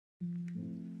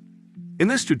In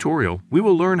this tutorial, we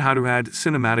will learn how to add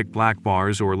cinematic black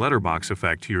bars or letterbox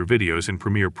effect to your videos in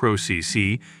Premiere Pro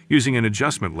CC using an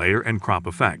adjustment layer and crop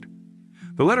effect.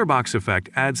 The letterbox effect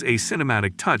adds a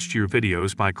cinematic touch to your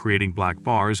videos by creating black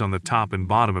bars on the top and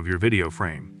bottom of your video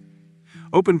frame.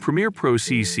 Open Premiere Pro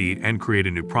CC and create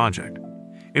a new project.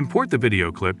 Import the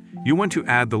video clip you want to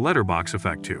add the letterbox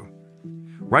effect to.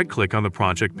 Right-click on the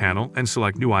project panel and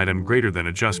select New Item greater than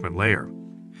Adjustment Layer.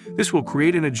 This will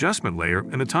create an adjustment layer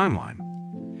in the timeline.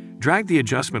 Drag the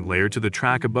adjustment layer to the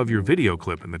track above your video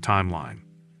clip in the timeline.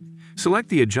 Select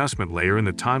the adjustment layer in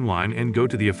the timeline and go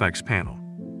to the Effects panel.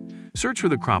 Search for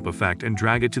the crop effect and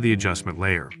drag it to the adjustment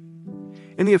layer.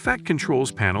 In the Effect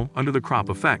Controls panel under the crop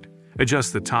effect,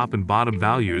 adjust the top and bottom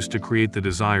values to create the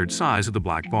desired size of the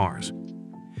black bars.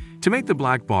 To make the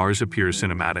black bars appear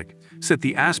cinematic, set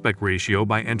the aspect ratio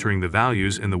by entering the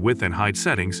values in the width and height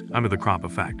settings under the crop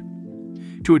effect.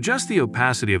 To adjust the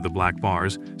opacity of the black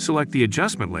bars, select the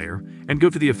adjustment layer and go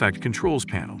to the Effect Controls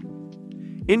panel.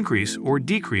 Increase or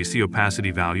decrease the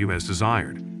opacity value as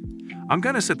desired. I'm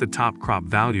going to set the top crop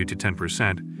value to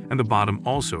 10% and the bottom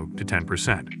also to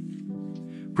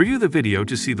 10%. Preview the video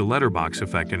to see the letterbox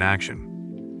effect in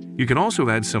action. You can also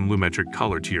add some lumetric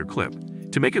color to your clip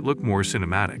to make it look more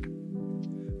cinematic.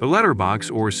 The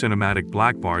letterbox or cinematic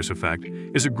black bars effect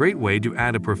is a great way to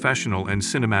add a professional and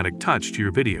cinematic touch to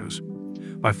your videos.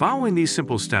 By following these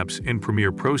simple steps in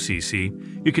Premiere Pro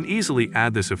CC, you can easily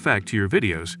add this effect to your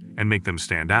videos and make them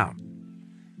stand out.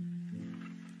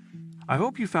 I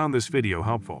hope you found this video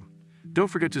helpful. Don't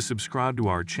forget to subscribe to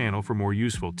our channel for more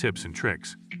useful tips and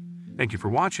tricks. Thank you for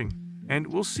watching, and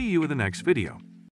we'll see you in the next video.